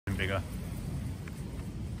bigger.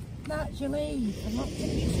 That's your lead. I'm not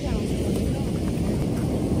taking it down.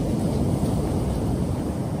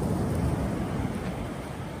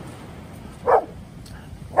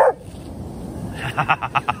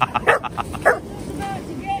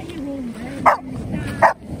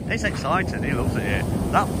 It's exciting, he loves it here.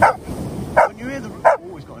 When you hear the...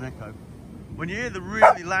 Oh, he's got an echo. When you hear the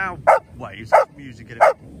really loud waves, that's music in it.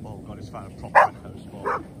 Oh God, it's found a proper echo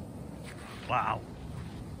spot. Wow.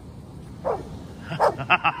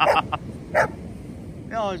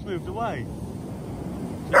 Yeah, he's moved away.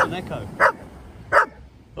 It's just an echo.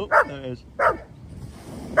 Oh, there it is.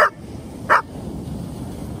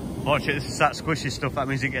 Watch it, this is that squishy stuff, that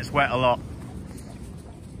means it gets wet a lot.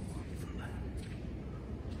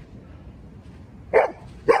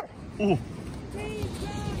 Oh.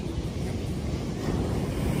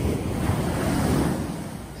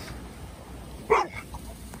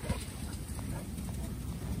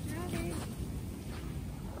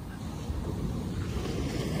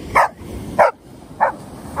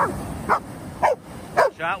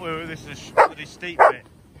 Shout, this is a pretty steep bit.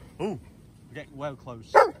 Oh, we're getting well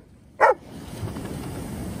close.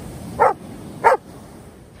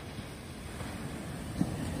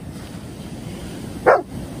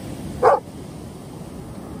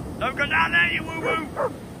 Don't go down there, you woo-woo!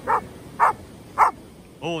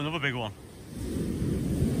 Oh, another big one.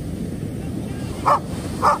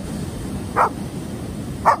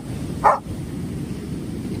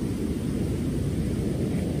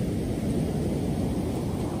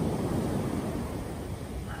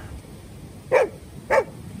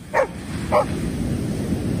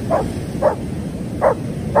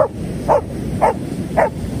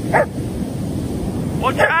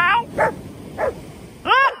 Watch out!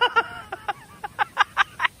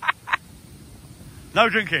 No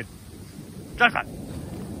drinking. Dozer.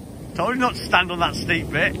 Told you not to stand on that steep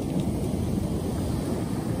bit.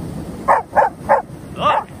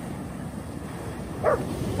 Look.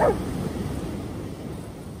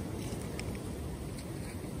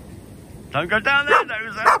 Don't go down there,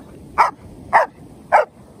 Dozer.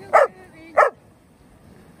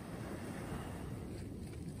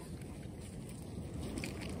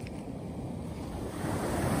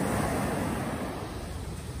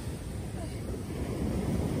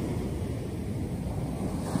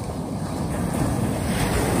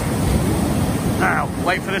 Now,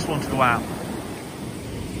 wait for this one to go out.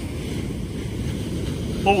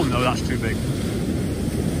 Oh no, that's too big.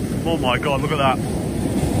 Oh my God, look at that.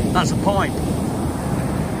 That's a pipe.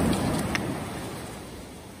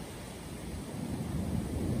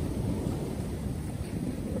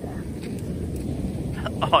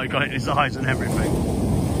 Oh, he got it in his eyes and everything.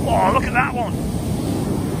 Oh, look at that one.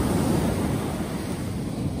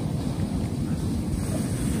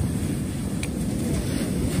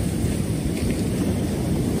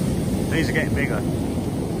 These are getting bigger.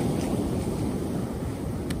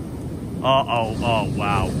 Oh,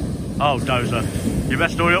 wow. Oh, Dozer, you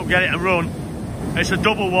best hurry up, get it and run. It's a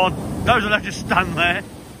double one. Dozer, let's just stand there.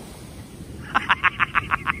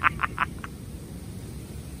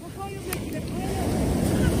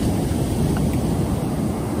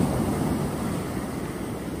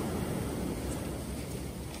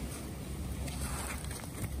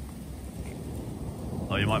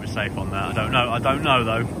 Oh, you might be safe on that. I don't know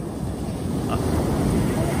though.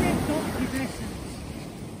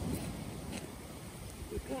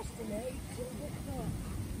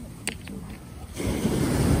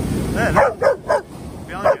 There, look.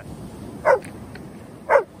 Behind you.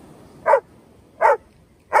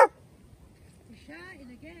 He's shouting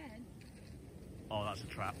again. Oh, that's a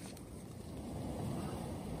trap.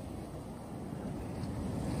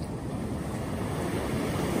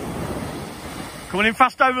 Coming in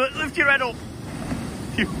fast over, lift your head up.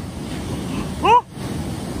 Oh.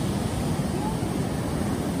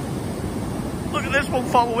 Look at this one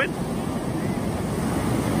following.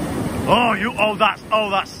 Oh,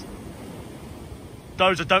 that's.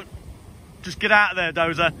 Dozer, don't. Just get out of there,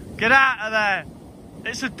 Dozer. Get out of there.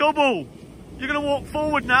 It's a double. You're going to walk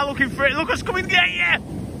forward now looking for it. Look what's coming to get you.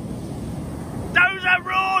 Dozer,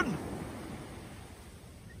 run.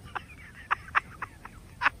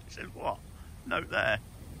 Said what? Note there.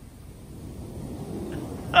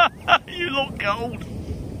 You look gold.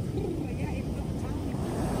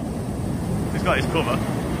 He's got his cover.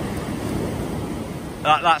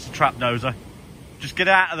 That's a trap, Dozer. Just get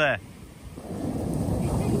out of there.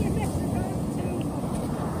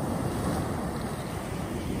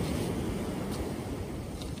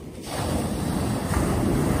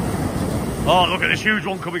 Oh, look at this huge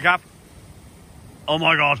one coming, Kath. Oh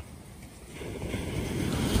my God.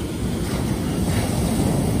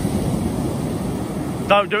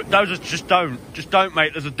 Don't do it, Dozer, just don't. Just don't,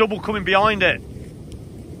 mate. There's a double coming behind it.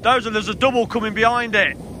 Dozer, there's a double coming behind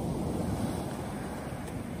it.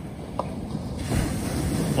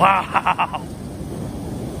 Wow.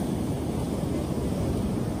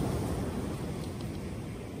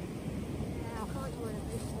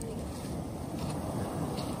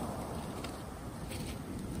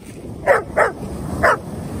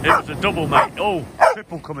 It was a double, mate. Oh,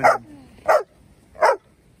 triple coming in.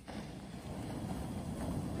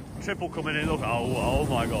 Triple coming in. Look. Oh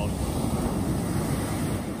my God.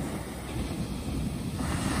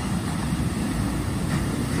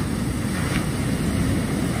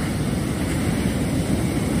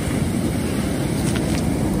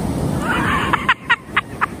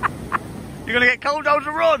 You're gonna get cold,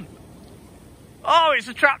 Dozer, run! Oh, it's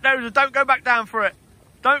a trap, Dozer. Don't go back down for it.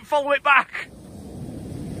 Don't follow it back.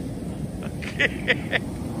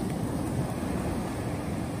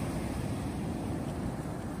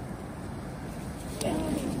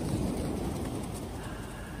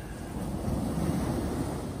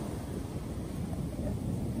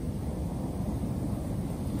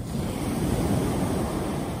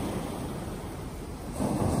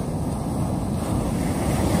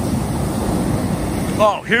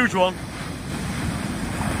 Oh, huge one.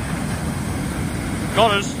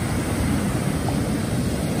 Got us.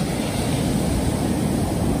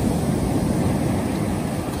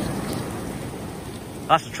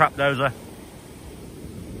 That's a trap, Dozer.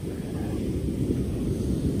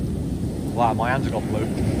 Wow, my hands have got blue.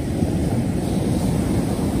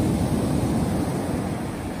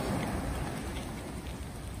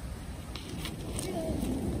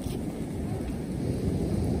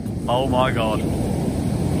 Oh my God.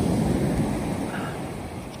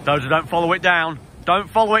 Dozer, don't follow it down. Don't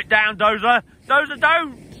follow it down, Dozer. Dozer,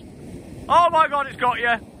 don't. Oh my God, it's got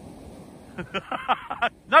you.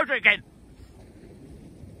 No drinking.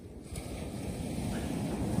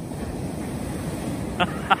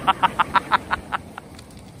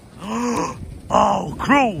 Oh,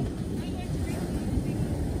 cruel.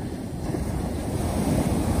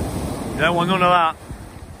 Don't want none of that.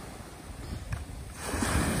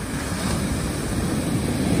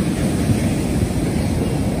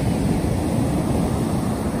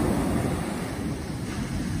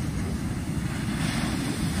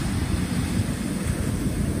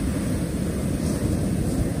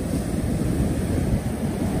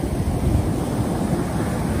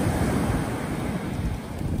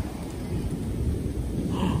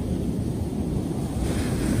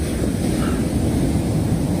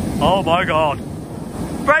 Oh my God.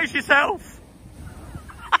 Brace yourself.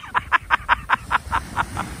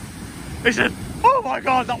 He said, oh my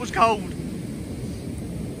God, that was cold.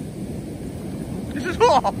 He says,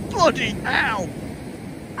 oh, bloody hell.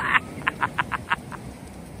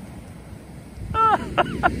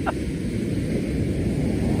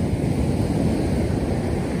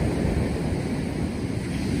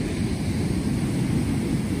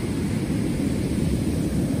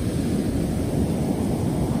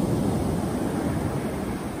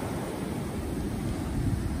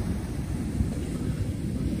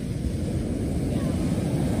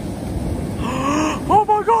 Oh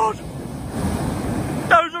my God!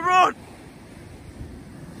 Dozer, run!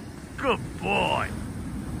 Good boy.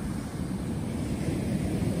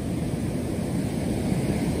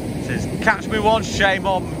 It says, catch me once, shame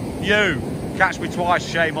on you. Catch me twice,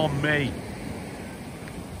 shame on me.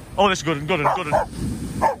 Oh, this is good and good and good and.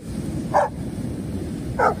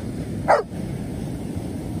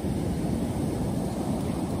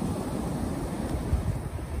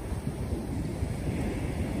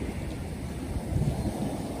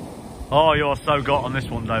 Oh, you're so got on this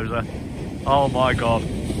one, Dozer. Oh my God.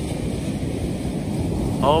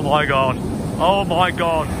 Oh my God. Oh my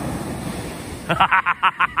God.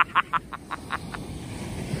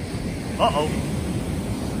 Uh-oh.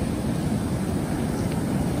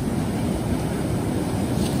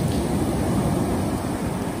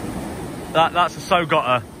 That's a so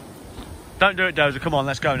gotter. Don't do it, Dozer. Come on,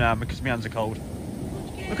 let's go now because my hands are cold.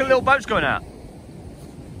 Look at the little boats going out.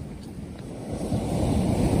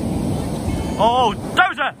 Oh,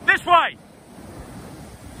 Dozer, this way!